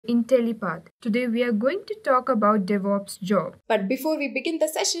Intellipaat. Today we are going to talk about DevOps job. But before we begin the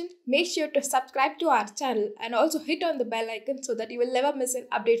session, make sure to subscribe to our channel and also hit on the bell icon so that you will never miss an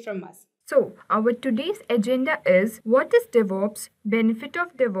update from us. So, our today's agenda is what is DevOps, benefit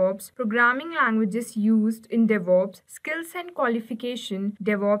of DevOps, programming languages used in DevOps, skills and qualification,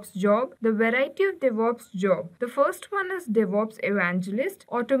 DevOps job, the variety of DevOps job. The first one is DevOps evangelist,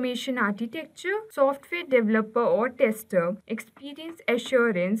 automation architecture, software developer or tester, experience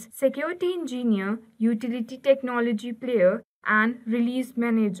assurance, security engineer, utility technology player, and release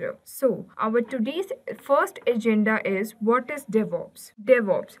manager. So our today's first agenda is what is DevOps?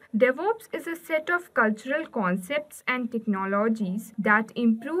 DevOps is a set of cultural concepts and technologies that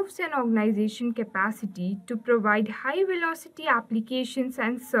improves an organization capacity to provide high velocity applications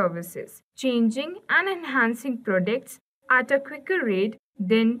and services, changing and enhancing products at a quicker rate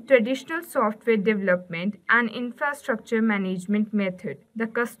than traditional software development and infrastructure management method. The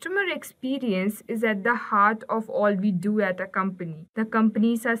customer experience is at the heart of all we do at a company. The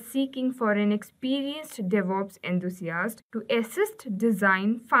companies are seeking for an experienced DevOps enthusiast to assist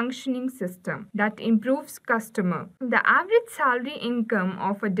design functioning system that improves customer. The average salary income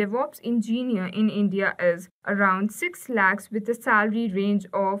of a DevOps engineer in India is around 6 lakhs with a salary range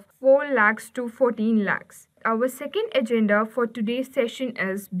of 4 lakhs to 14 lakhs. Our second agenda for today's session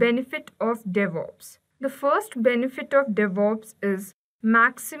is benefit of DevOps. The first benefit of DevOps is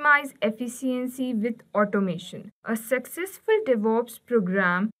maximize efficiency with automation. A successful DevOps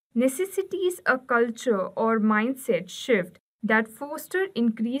program necessitates a culture or mindset shift that fosters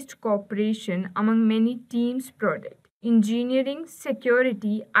increased cooperation among many teams product. Engineering,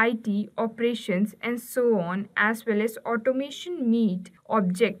 security, IT, operations, and so on, as well as automation meet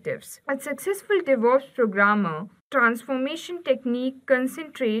objectives. A successful DevOps programmer transformation technique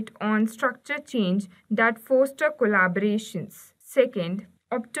concentrate on structure change that foster collaborations. Second,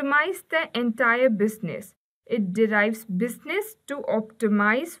 optimize the entire business. It derives business to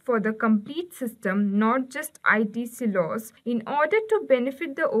optimize for the complete system, not just IT silos, in order to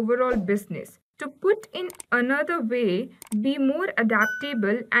benefit the overall business. To put in another way, be more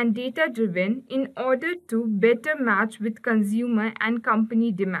adaptable and data-driven in order to better match with consumer and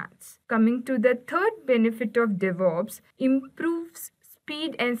company demands. Coming to the third benefit of DevOps, improves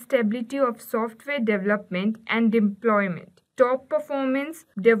speed and stability of software development and deployment. Top performance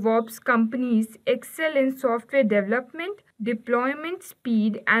DevOps companies excel in software development, deployment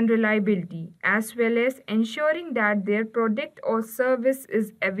speed and reliability, as well as ensuring that their product or service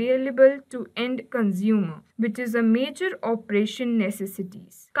is available to end consumer, which is a major operation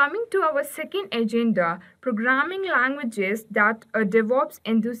necessities. Coming to our second agenda, programming languages that a DevOps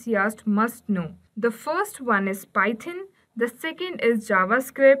enthusiast must know. The first one is Python, the second is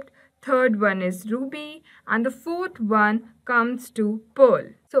JavaScript, third one is Ruby, and the fourth one comes to Perl.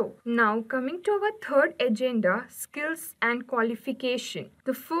 So now coming to our third agenda, skills and qualification.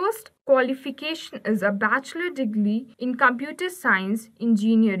 The first qualification is a bachelor degree in computer science,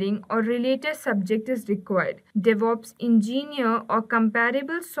 engineering or related subject is required. DevOps engineer or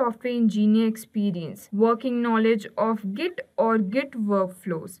comparable software engineer experience, working knowledge of Git or Git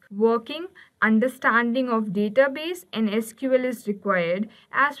workflows, working understanding of database and SQL is required,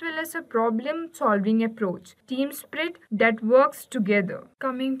 as well as a problem-solving approach, team spirit that works together.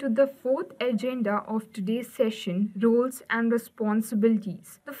 Coming to the fourth agenda of today's session, roles and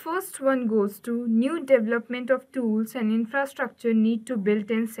responsibilities. The first one goes to new development of tools and infrastructure need to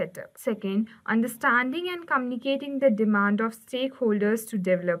build and set up. Second, understanding and communicating the demand of stakeholders to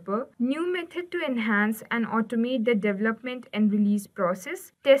developer, new method to enhance and automate the development and release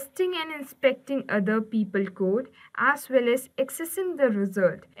process, testing and inspecting other people code, as well as accessing the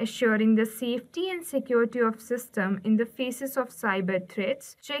result, assuring the safety and security of system in the faces of cyber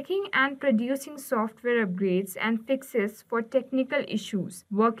threats, checking and producing software upgrades and fixes for technical issues,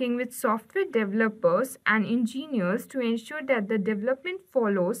 working with software developers and engineers to ensure that the development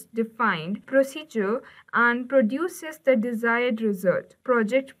follows defined procedure and produces the desired result,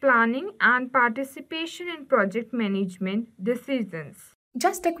 project planning and participation in project management decisions.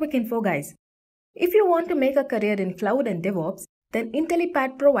 Just a quick info, guys. If you want to make a career in cloud and DevOps, then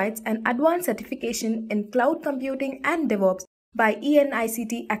Intellipaat provides an advanced certification in cloud computing and DevOps by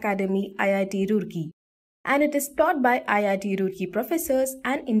ENICT Academy IIT Roorkee, and it is taught by IIT Roorkee professors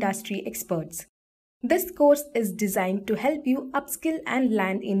and industry experts. This course is designed to help you upskill and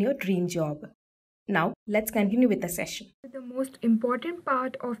land in your dream job. Now, let's continue with the session. The most important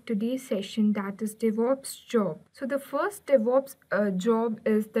part of today's session, that is DevOps job. So the first DevOps job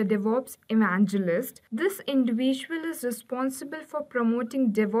is the DevOps evangelist. This individual is responsible for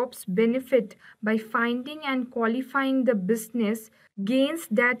promoting DevOps benefit by finding and qualifying the business gains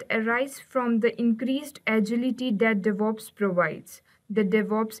that arise from the increased agility that DevOps provides. The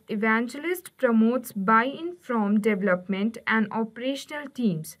DevOps evangelist promotes buy-in from development and operational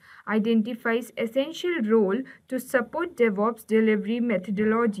teams, identifies essential role to support DevOps delivery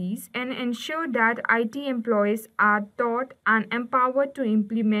methodologies, and ensure that IT employees are taught and empowered to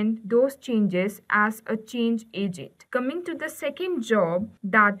implement those changes as a change agent. Coming to the second job,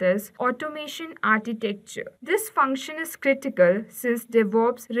 that is automation architecture. This function is critical since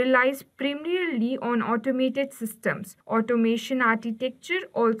DevOps relies primarily on automated systems. Automation architecture,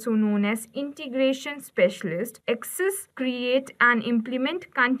 also known as integration specialist, access, create and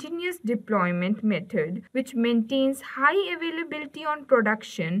implement continuous deployment method which maintains high availability on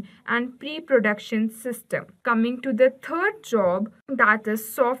production and pre-production system. Coming to the third job, that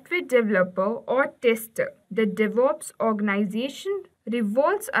is software developer or tester. The DevOps organization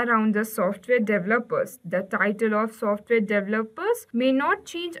revolves around the software developers. The title of software developers may not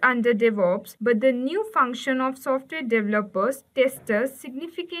change under DevOps, but the new function of software developers, testers,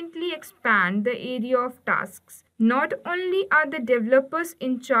 significantly expand the area of tasks. Not only are the developers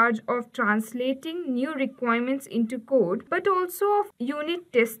in charge of translating new requirements into code, but also of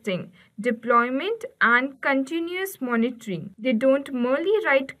unit testing, deployment, and continuous monitoring. They don't merely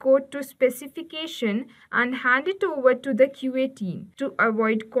write code to specification and hand it over to the QA team. To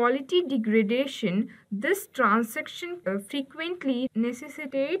avoid quality degradation, this transaction frequently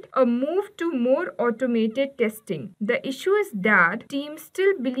necessitates a move to more automated testing. The issue is that teams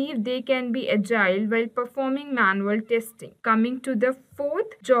still believe they can be agile while performing manual testing. Coming to the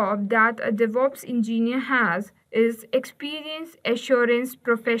fourth job that a DevOps engineer has is experience assurance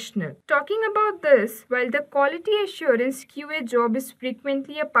professional. Talking about this, while the quality assurance QA job is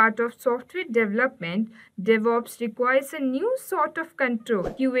frequently a part of software development, DevOps requires a new sort of control.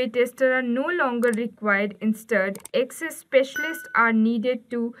 QA testers are no longer required. Instead, access specialists are needed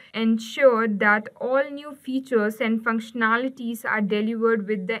to ensure that all new features and functionalities are delivered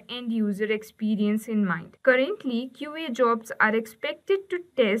with the end user experience in mind. Currently, QA jobs are expected to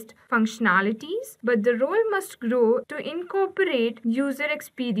test functionalities, but the role must grow to incorporate user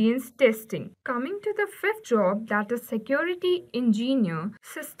experience testing. Coming to the fifth job, that is security engineer.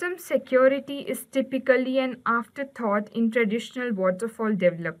 System security is typically an afterthought in traditional waterfall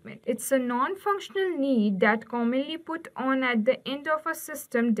development. It's a non-functional need that commonly put on at the end of a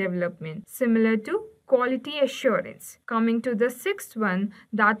system development, similar to quality assurance. Coming to the sixth one,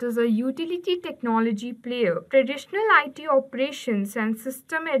 that is a utility technology player. Traditional IT operations and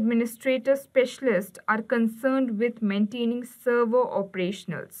system administrator specialists are concerned with maintaining server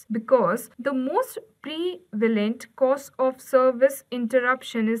operationals because the most prevalent cause of service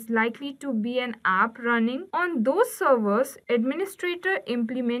interruption is likely to be an app running on those servers. Administrators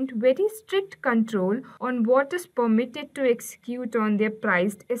implement very strict control on what is permitted to execute on their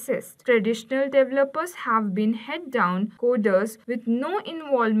prized assets. Traditional developers have been head-down coders with no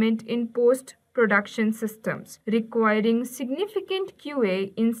involvement in post-production systems, requiring significant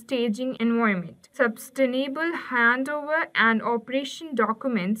QA in staging environment, sustainable handover and operation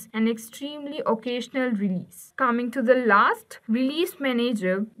documents, and extremely occasional release. Coming to the last, release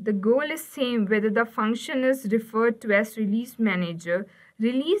manager, the goal is same whether the function is referred to as release manager,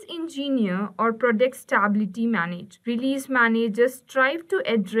 release engineer, or product stability manager. Release managers strive to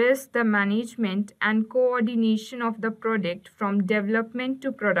address the management and coordination of the product from development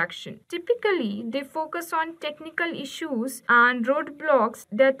to production. Typically, they focus on technical issues and roadblocks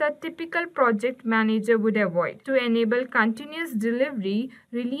that a typical project manager would avoid. To enable continuous delivery,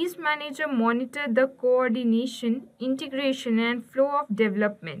 release manager monitor the coordination, integration, and flow of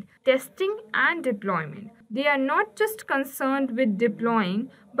development, testing, and deployment. They are not just concerned with deploying,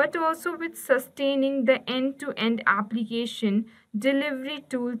 but also with sustaining the end-to-end application delivery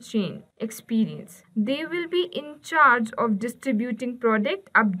tool chain experience. They will be in charge of distributing product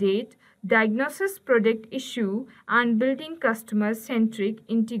update, diagnosis product issue, and building customer-centric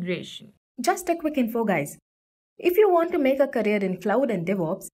integration. Just a quick info, guys. If you want to make a career in cloud and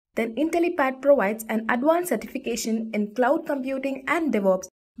DevOps, then Intellipaat provides an advanced certification in cloud computing and DevOps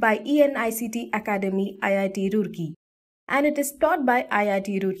by ENICT Academy IIT Roorkee, and it is taught by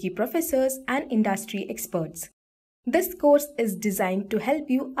IIT Roorkee professors and industry experts. This course is designed to help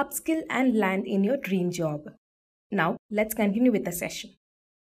you upskill and land in your dream job. Now, let's continue with the session.